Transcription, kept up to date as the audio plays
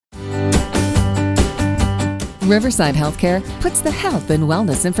Riverside Healthcare puts the health and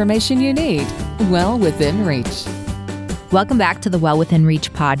wellness information you need well within reach. Welcome back to the Well Within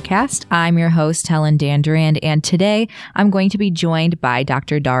Reach podcast. I'm your host, Helen Dandurand, and today I'm going to be joined by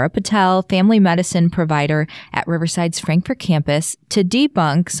Dr. Dara Patel, family medicine provider at Riverside's Frankfort campus, to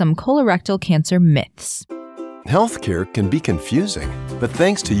debunk some colorectal cancer myths. Healthcare can be confusing, but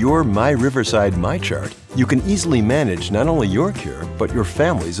thanks to your My Riverside MyChart, you can easily manage not only your care, but your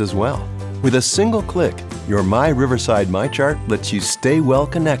family's as well. With a single click, your My Riverside MyChart lets you stay well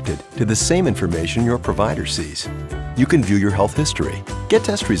connected to the same information your provider sees. You can view your health history, get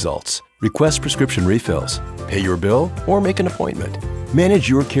test results, request prescription refills, pay your bill, or make an appointment. Manage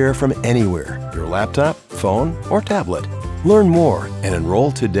your care from anywhere, your laptop, phone, or tablet. Learn more and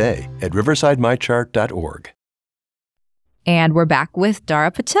enroll today at riversidemychart.org. And we're back with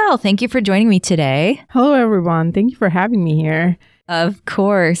Dara Patel. Thank you for joining me today. Hello, everyone. Thank you for having me here. Of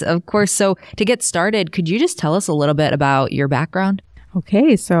course. So to get started, could you just tell us a little bit about your background?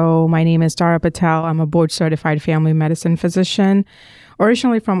 Okay, so my name is Dara Patel. I'm a board-certified family medicine physician,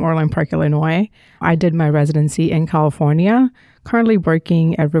 originally from Orland Park, Illinois. I did my residency in California, currently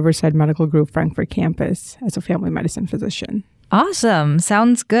working at Riverside Medical Group Frankfort campus as a family medicine physician. Awesome.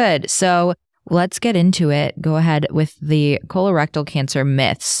 Sounds good. So let's get into it. Go ahead with the colorectal cancer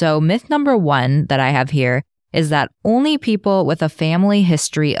myths. So myth number one that I have here is that only people with a family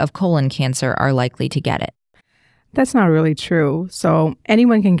history of colon cancer are likely to get it. That's not really true. So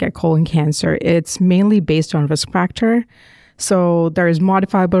anyone can get colon cancer. It's mainly based on risk factor. So there is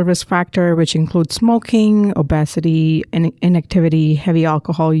modifiable risk factor, which includes smoking, obesity, inactivity, heavy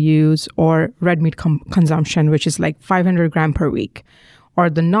alcohol use, or red meat consumption, which is like 500 grams per week. Or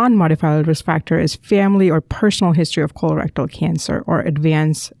the non-modifiable risk factor is family or personal history of colorectal cancer or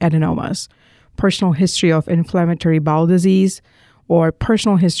advanced adenomas, personal history of inflammatory bowel disease, or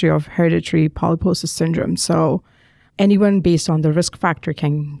personal history of hereditary polyposis syndrome. So anyone based on the risk factor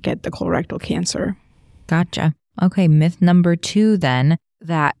can get the colorectal cancer. Gotcha. Okay, myth number two then,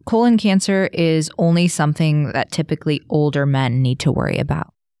 that colon cancer is only something that typically older men need to worry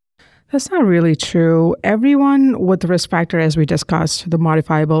about. That's not really true. Everyone with the risk factor, as we discussed, the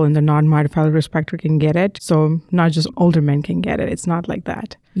modifiable and the non-modifiable risk factor can get it. So not just older men can get it. It's not like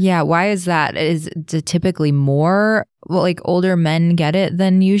that. Yeah, why is that? Is it typically more older men get it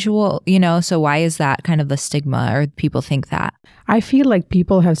than usual? So why is that kind of the stigma, or people think that? I feel like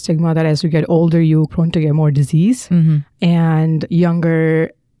people have stigma that as you get older, you're prone to get more disease. Mm-hmm. And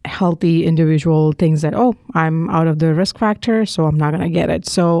younger healthy individual thinks that, I'm out of the risk factor, so I'm not going to get it.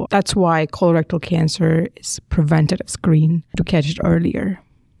 So that's why colorectal cancer is preventative screen to catch it earlier.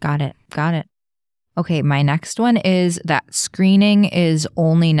 Got it. Okay, my next one is that screening is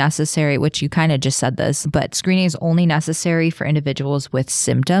only necessary, which you kind of just said this, but screening is only necessary for individuals with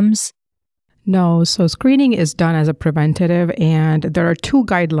symptoms. No, so screening is done as a preventative, and there are two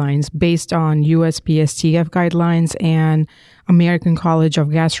guidelines based on USPSTF guidelines and American College of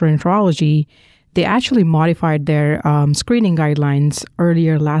Gastroenterology. They actually modified their screening guidelines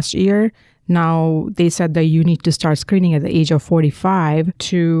earlier last year. Now, they said that you need to start screening at the age of 45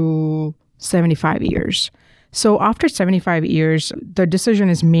 to 75 years. So after 75 years, the decision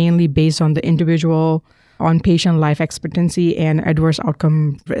is mainly based on the individual, on patient life expectancy and adverse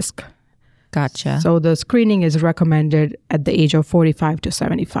outcome risk. Gotcha. So the screening is recommended at the age of 45 to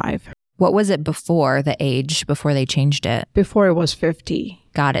 75. What was it before the age, before they changed it? Before it was 50.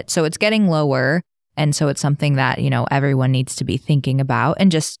 Got it. So it's getting lower. And so it's something that, everyone needs to be thinking about and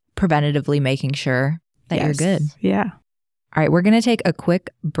just preventatively making sure that you're good. Yeah. All right, we're going to take a quick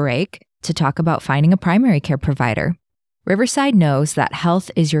break to talk about finding a primary care provider. Riverside knows that health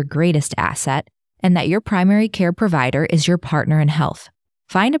is your greatest asset and that your primary care provider is your partner in health.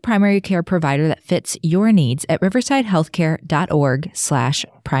 Find a primary care provider that fits your needs at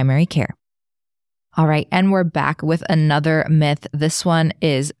riversidehealthcare.org/primary care. All right, and we're back with another myth. This one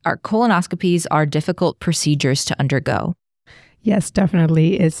is, our colonoscopies are difficult procedures to undergo. Yes,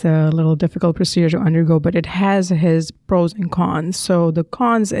 definitely. It's a little difficult procedure to undergo, but it has its pros and cons. So the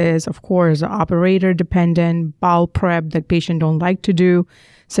cons is, of course, operator dependent, bowel prep that patient don't like to do,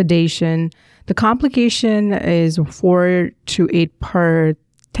 sedation. The complication is 4 to 8 per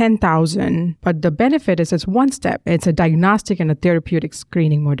 10,000, but the benefit is it's one step. It's a diagnostic and a therapeutic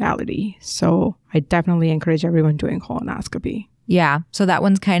screening modality. So I definitely encourage everyone doing colonoscopy. Yeah. So that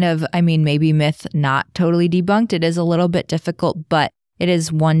one's kind of, maybe myth not totally debunked. It is a little bit difficult, but it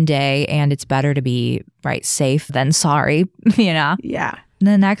is one day and it's better to be safe than sorry, Yeah.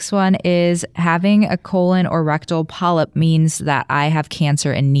 The next one is, having a colon or rectal polyp means that I have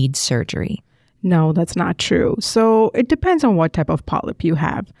cancer and need surgery. No, that's not true. So it depends on what type of polyp you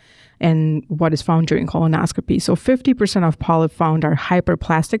have and what is found during colonoscopy. So 50% of polyp found are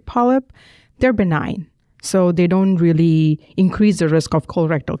hyperplastic polyp. They're benign. So they don't really increase the risk of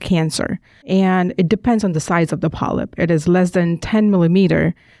colorectal cancer. And it depends on the size of the polyp. It is less than 10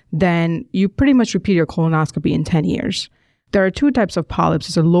 millimeter, then you pretty much repeat your colonoscopy in 10 years. There are two types of polyps.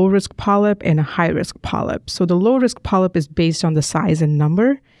 There's a low-risk polyp and a high-risk polyp. So the low-risk polyp is based on the size and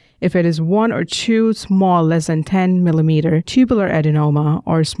number. If it is one or two small, less than 10 millimeter tubular adenoma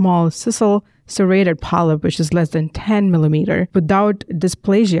or small sessile serrated polyp, which is less than 10 millimeter, without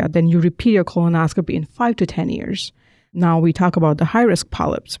dysplasia, then you repeat your colonoscopy in 5 to 10 years. Now we talk about the high-risk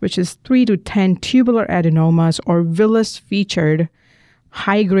polyps, which is 3 to 10 tubular adenomas or villus-featured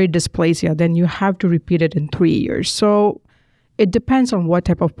high-grade dysplasia. Then you have to repeat it in 3 years. So it depends on what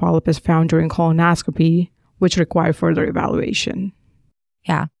type of polyp is found during colonoscopy, which require further evaluation.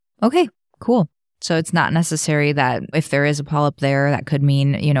 Yeah. Okay, cool. So it's not necessary that if there is a polyp there, that could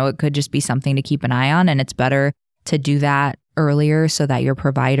mean, it could just be something to keep an eye on. And it's better to do that earlier so that your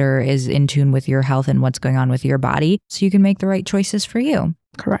provider is in tune with your health and what's going on with your body so you can make the right choices for you.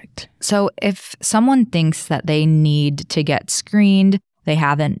 Correct. So if someone thinks that they need to get screened, they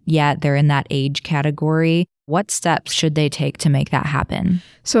haven't yet, they're in that age category, what steps should they take to make that happen?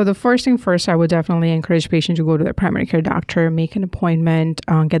 So the first thing first, I would definitely encourage patients to go to their primary care doctor, make an appointment,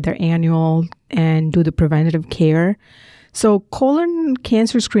 get their annual, and do the preventative care. So colon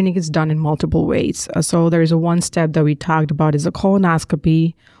cancer screening is done in multiple ways. So there's a one step that we talked about is a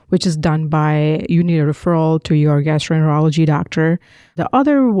colonoscopy, which is done by, you need a referral to your gastroenterology doctor. The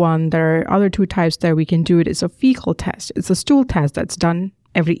other one, there are other two types that we can do it, is a fecal test. It's a stool test that's done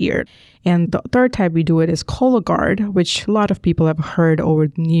every year. And the third type we do it is Cologuard, which a lot of people have heard over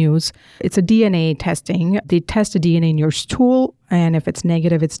the news. It's a DNA testing. They test the DNA in your stool, and if it's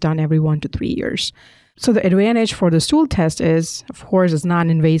negative, it's done every 1 to 3 years. So the advantage for the stool test is, of course, it's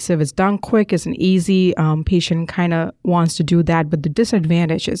non-invasive. It's done quick. It's an easy patient kind of wants to do that. But the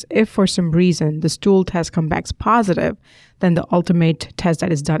disadvantage is if for some reason the stool test comes back positive, then the ultimate test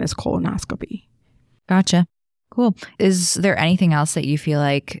that is done is colonoscopy. Gotcha. Cool. Is there anything else that you feel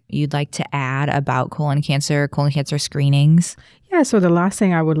like you'd like to add about colon cancer screenings? Yeah, so the last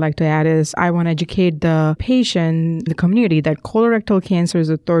thing I would like to add is I want to educate the patient, the community, that colorectal cancer is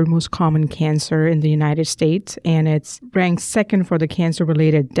the third most common cancer in the United States, and it's ranked second for the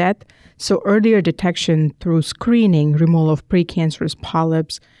cancer-related death. So earlier detection through screening, removal of precancerous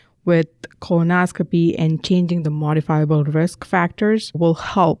polyps with colonoscopy and changing the modifiable risk factors will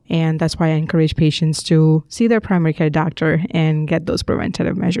help. And that's why I encourage patients to see their primary care doctor and get those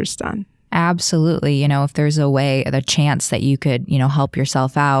preventative measures done. Absolutely. If there's a way, the chance that you could, help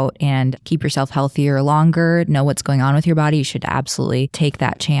yourself out and keep yourself healthier longer, know what's going on with your body, you should absolutely take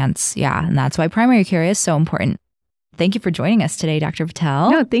that chance. Yeah. And that's why primary care is so important. Thank you for joining us today, Dr. Patel.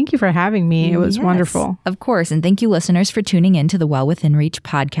 No, thank you for having me. It was wonderful. Of course. And thank you, listeners, for tuning in to the Well Within Reach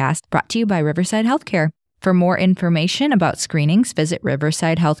podcast brought to you by Riverside Healthcare. For more information about screenings, visit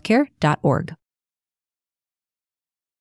riversidehealthcare.org.